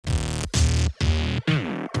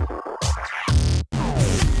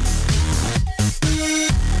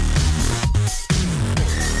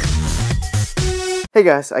Hey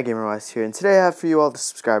guys, GAMEMODES here, and today I have for you all the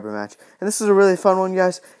subscriber match. And this is a really fun one,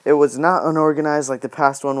 guys. It was not unorganized like the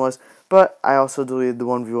past one was, but I also deleted the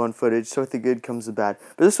 1v1 footage, so with the good comes the bad.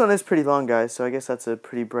 But this one is pretty long, guys, so I guess that's a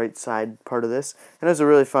pretty bright side part of this. And it was a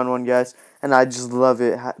really fun one, guys, and I just love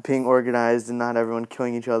it being organized and not everyone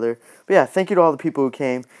killing each other. But yeah, thank you to all the people who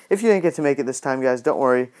came. If you didn't get to make it this time, guys, don't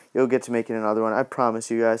worry. You'll get to make it another one. I promise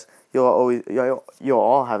you guys. You'll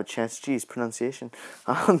all have a chance. Jeez, pronunciation.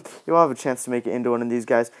 You'll have a chance to make it into one of these,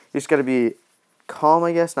 guys. You just got to be calm,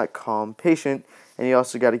 I guess. Not calm, patient. And you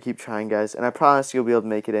also got to keep trying, guys. And I promise you'll be able to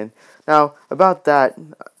make it in. Now, about that,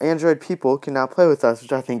 Android people can now play with us,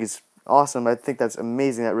 which I think is awesome. I think that's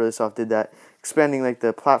amazing that Really Soft did that. Expanding, like,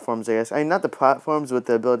 the platforms, I guess. I mean, not the platforms, but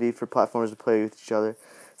the ability for platforms to play with each other.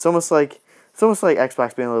 It's almost like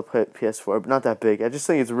Xbox being able to play PS4, but not that big. I just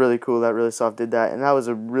think it's really cool that Really Soft did that, and that was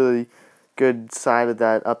a really good side of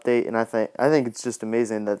that update, and I think it's just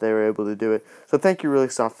amazing that they were able to do it. So thank you, Really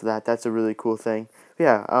Soft, for that. That's a really cool thing. But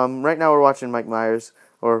yeah, right now we're watching Mike Myers,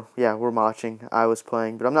 or yeah, we're watching. I was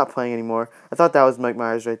playing, but I'm not playing anymore. I thought that was Mike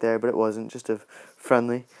Myers right there, but it wasn't. Just a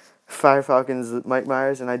friendly Fire Falcons Mike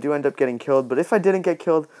Myers, and I do end up getting killed. But if I didn't get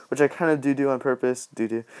killed, which I kind of do on purpose,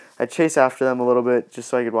 I chase after them a little bit just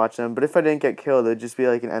so I could watch them. But if I didn't get killed, it'd just be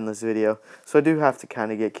like an endless video. So I do have to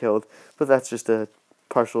kind of get killed, but that's just a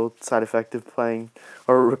partial side effect of playing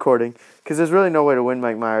or recording, because there's really no way to win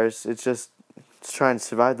Mike Myers. It's trying to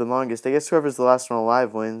survive the longest. I guess whoever's the last one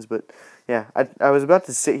alive wins. But yeah, I was about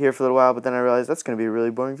to sit here for a little while, but then I realized that's going to be a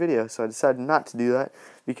really boring video, so I decided not to do that,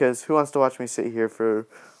 because who wants to watch me sit here for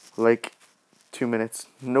like 2 minutes?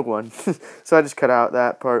 No one. So I just cut out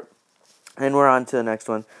that part, and we're on to the next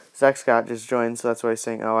one. Zach Scott just joined, so that's why he's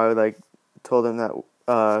saying, oh, I told him that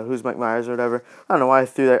who's Mike Myers or whatever. I don't know why I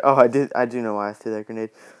threw that. Oh, I do know why I threw that grenade.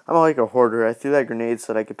 I'm like a hoarder. I threw that grenade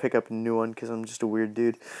so that I could pick up a new one, because I'm just a weird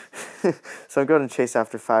dude. So I'm going to chase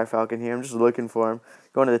after Fire Falcon here. I'm just looking for him.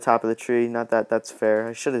 Going to the top of the tree. Not that that's fair.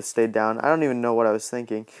 I should have stayed down. I don't even know what I was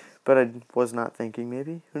thinking, but I was not thinking,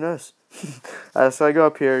 maybe. Who knows? So I go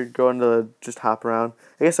up here, going to just hop around.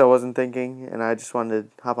 I guess I wasn't thinking, and I just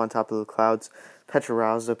wanted to hop on top of the clouds. Petra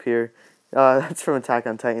Rouse up here. That's from Attack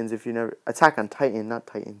on Titans. Attack on Titan, not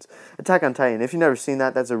Titans. Attack on Titan. If you've never seen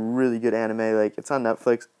that, that's a really good anime. Like, it's on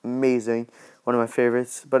Netflix. Amazing. One of my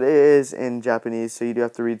favorites. But it is in Japanese, so you do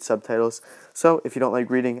have to read subtitles. So if you don't like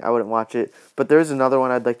reading, I wouldn't watch it. But there is another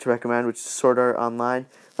one I'd like to recommend, which is Sword Art Online.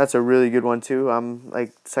 That's a really good one too.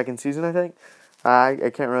 Like, second season, I think.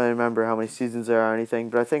 I can't really remember how many seasons there are or anything,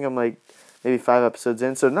 but I think I'm like maybe 5 episodes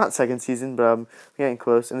in, so not second season, but I'm getting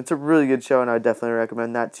close, and it's a really good show, and I would definitely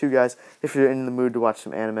recommend that too, guys, if you're in the mood to watch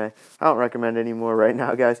some anime. I don't recommend any more right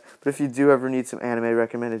now, guys, but if you do ever need some anime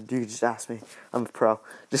recommended, you just ask me. I'm a pro.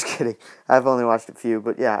 Just kidding. I've only watched a few,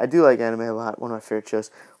 but yeah, I do like anime a lot. One of my favorite shows.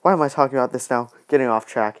 Why am I talking about this now? Getting off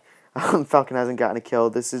track. Falcon hasn't gotten a kill.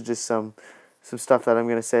 This is just some stuff that I'm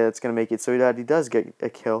going to say that's going to make it so that he does get a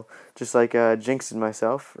kill, just like Jinx and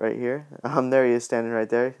myself right here. There he is standing right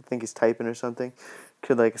there. I think he's typing or something.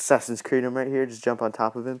 Could like Assassin's Creed him right here, just jump on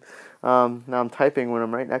top of him. Now I'm typing when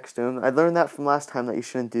I'm right next to him. I learned that from last time that you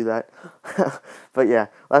shouldn't do that. But yeah,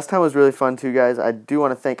 last time was really fun too, guys. I do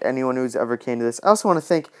want to thank anyone who's ever came to this. I also want to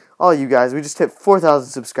thank all you guys. We just hit 4,000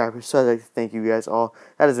 subscribers, so I'd like to thank you guys all.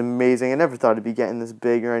 That is amazing. I never thought it'd be getting this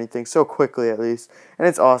big or anything, so quickly at least. And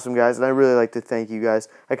it's awesome, guys, and I really like to thank you guys.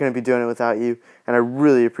 I couldn't be doing it without you, and I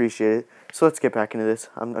really appreciate it. So let's get back into this.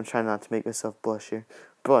 I'm trying not to make myself blush here.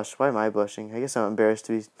 Blush? Why am I blushing? I guess I'm embarrassed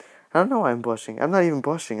to be... I don't know why I'm blushing. I'm not even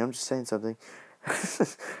blushing. I'm just saying something.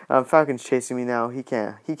 Falcon's chasing me now. He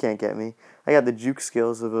can't get me. I got the juke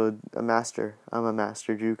skills of a master. I'm a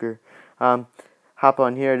master juker. Hop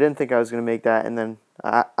on here. I didn't think I was going to make that, and then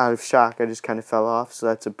out of shock, I just kind of fell off. So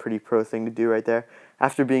that's a pretty pro thing to do right there.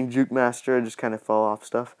 After being juke master, I just kind of fall off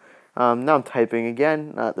stuff. Now I'm typing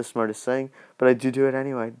again, not the smartest thing, but I do it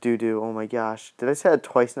anyway. Oh my gosh. Did I say it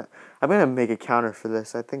twice now? I'm going to make a counter for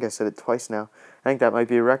this. I think I said it twice now. I think that might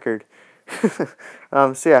be a record.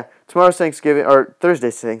 So yeah, tomorrow's Thanksgiving, or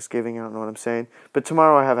Thursday's Thanksgiving, I don't know what I'm saying. But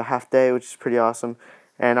tomorrow I have a half day, which is pretty awesome,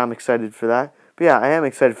 and I'm excited for that. But yeah, I am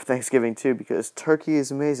excited for Thanksgiving too, because turkey is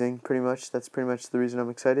amazing, pretty much. That's pretty much the reason I'm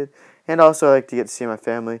excited. And also I like to get to see my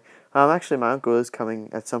family. Actually, my uncle is coming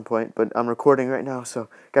at some point, but I'm recording right now, so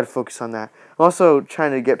got to focus on that. I'm also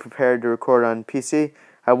trying to get prepared to record on PC.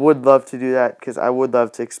 I would love to do that, because I would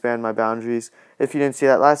love to expand my boundaries. If you didn't see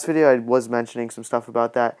that last video, I was mentioning some stuff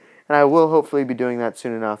about that, and I will hopefully be doing that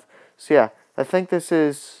soon enough. So yeah, I think this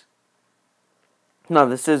is... No,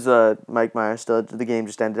 this is Mike Myers still. The game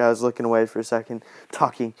just ended. I was looking away for a second,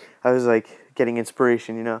 talking. I was like getting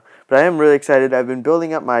inspiration, you know. But I am really excited. I've been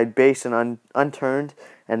building up my base in Unturned,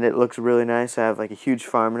 and it looks really nice. I have like a huge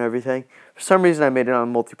farm and everything. For some reason, I made it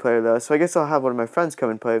on multiplayer though, so I guess I'll have one of my friends come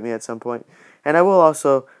and play with me at some point. And I will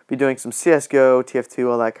also be doing some CSGO,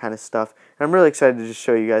 TF2, all that kind of stuff. And I'm really excited to just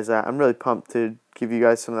show you guys that. I'm really pumped to give you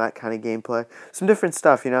guys some of that kind of gameplay. Some different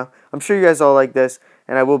stuff, you know. I'm sure you guys all like this,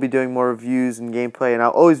 and I will be doing more reviews and gameplay, and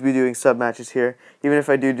I'll always be doing sub matches here. Even if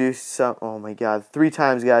I do some, oh my god, 3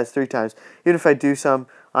 times, guys, 3 times. Even if I do some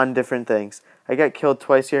on different things. I got killed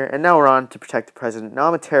twice here, and now we're on to protect the president. Now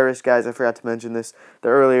I'm a terrorist, guys. I forgot to mention this the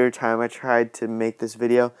earlier time I tried to make this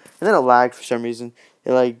video, and then it lagged for some reason.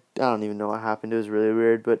 It I don't even know what happened. It was really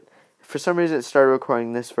weird, but for some reason it started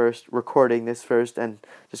recording this first, and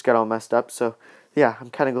just got all messed up. So yeah, I'm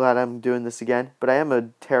kind of glad I'm doing this again. But I am a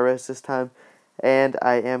terrorist this time, and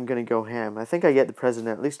I am gonna go ham. I think I get the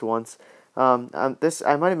president at least once. I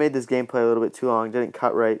might have made this gameplay a little bit too long. Didn't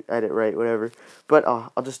cut right, edit right, whatever. But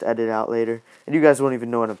I'll just edit it out later, and you guys won't even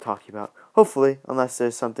know what I'm talking about. Hopefully, unless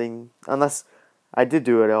I did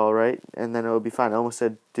do it all right, and then it'll be fine. I almost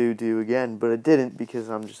said do again, but I didn't because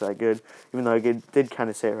I'm just that good, even though I did kind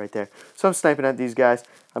of say it right there. So I'm sniping at these guys.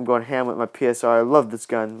 I'm going ham with my PSR. I love this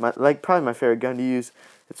gun. Probably my favorite gun to use.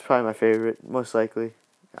 It's probably my favorite, most likely,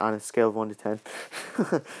 on a scale of 1 to 10.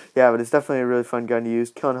 Yeah, but it's definitely a really fun gun to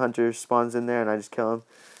use. Killing hunters spawns in there, and I just kill him.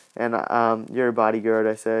 And you're a bodyguard,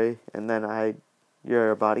 I say, and then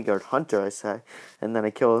you're a bodyguard hunter, I say, and then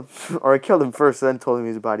I kill him. Or I killed him first, then told him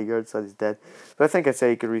he's a bodyguard, so he's dead. But I think I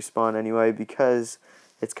say he could respawn anyway, because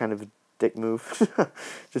it's kind of a dick move.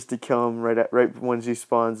 Just to kill him right when he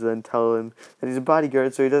spawns, and then tell him that he's a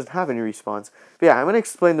bodyguard, so he doesn't have any respawns. But yeah, I'm going to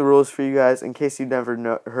explain the rules for you guys, in case you've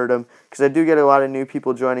never heard them, because I do get a lot of new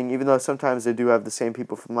people joining, even though sometimes I do have the same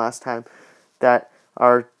people from last time, that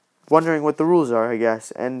are wondering what the rules are, I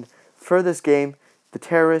guess. And for this game, the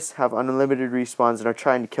terrorists have unlimited respawns and are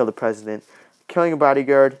trying to kill the president. Killing a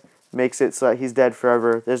bodyguard makes it so that he's dead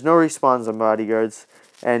forever. There's no respawns on bodyguards,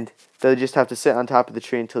 and they'll just have to sit on top of the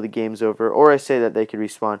tree until the game's over. Or I say that they could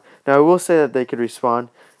respawn. Now, I will say that they could respawn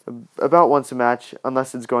about once a match,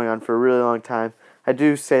 unless it's going on for a really long time. I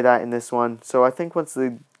do say that in this one. So I think once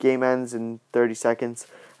the game ends in 30 seconds,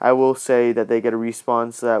 I will say that they get a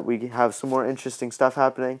respawn so that we have some more interesting stuff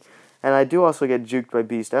happening. And I do also get juked by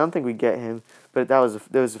Beast. I don't think we get him, but that was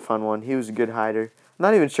a fun one. He was a good hider. I'm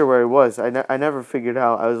not even sure where he was. I never figured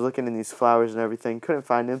out. I was looking in these flowers and everything. Couldn't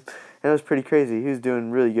find him, and it was pretty crazy. He was doing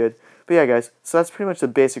really good. But yeah, guys, so that's pretty much the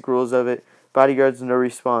basic rules of it. Bodyguards, no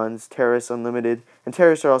respawns. Terrorists, unlimited. And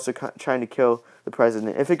terrorists are also trying to kill the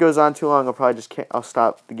president. If it goes on too long, I'll probably I'll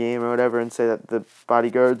stop the game or whatever and say that the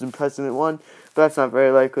bodyguards and president won. But that's not very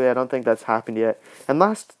likely. I don't think that's happened yet. And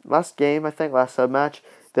last game, I think, last sub match,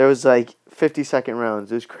 there was like 50-second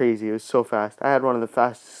rounds. It was crazy. It was so fast. I had one of the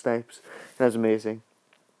fastest snipes, and it was amazing.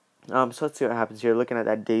 So let's see what happens here. Looking at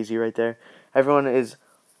that daisy right there. Everyone is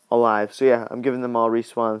alive. So yeah, I'm giving them all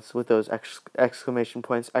respawns with those exclamation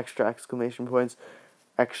points, extra exclamation points.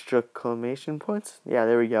 Exclamation points? Yeah,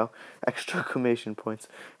 there we go. Exclamation points.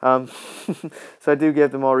 So I do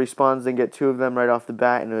give them all respawns and get 2 of them right off the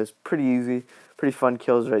bat, and it was pretty easy. Pretty fun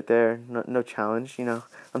kills right there. No challenge, you know.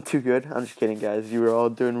 I'm too good. I'm just kidding, guys. You were all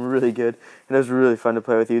doing really good, and it was really fun to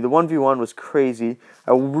play with you. The 1v1 was crazy.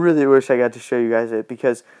 I really wish I got to show you guys it,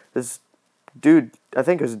 because this dude, I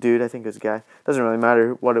think it was a dude, I think it was a guy. Doesn't really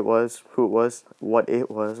matter what it was, who it was, what it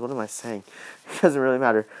was. What am I saying? It doesn't really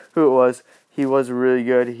matter who it was. He was really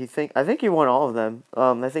good. I think he won all of them.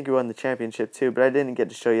 I think he won the championship too, but I didn't get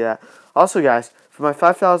to show you that. Also, guys, for my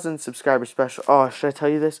 5,000 subscriber special, oh, should I tell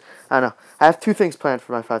you this? I don't know. I have 2 things planned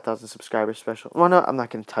for my 5,000 subscriber special. Well, no, I'm not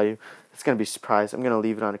going to tell you. It's going to be a surprise. I'm going to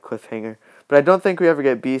leave it on a cliffhanger. But I don't think we ever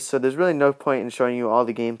get Beast, so there's really no point in showing you all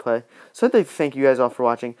the gameplay. So I'd like to thank you guys all for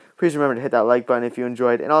watching. Please remember to hit that like button if you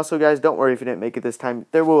enjoyed. And also, guys, don't worry if you didn't make it this time.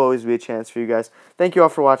 There will always be a chance for you guys. Thank you all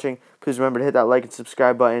for watching. Please remember to hit that like and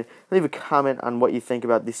subscribe button. Leave a comment on what you think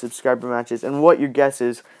about these subscriber matches and what your guess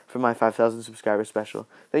is for my 5,000 subscriber special.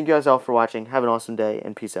 Thank you guys all for watching. Have an awesome day,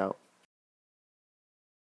 and peace out.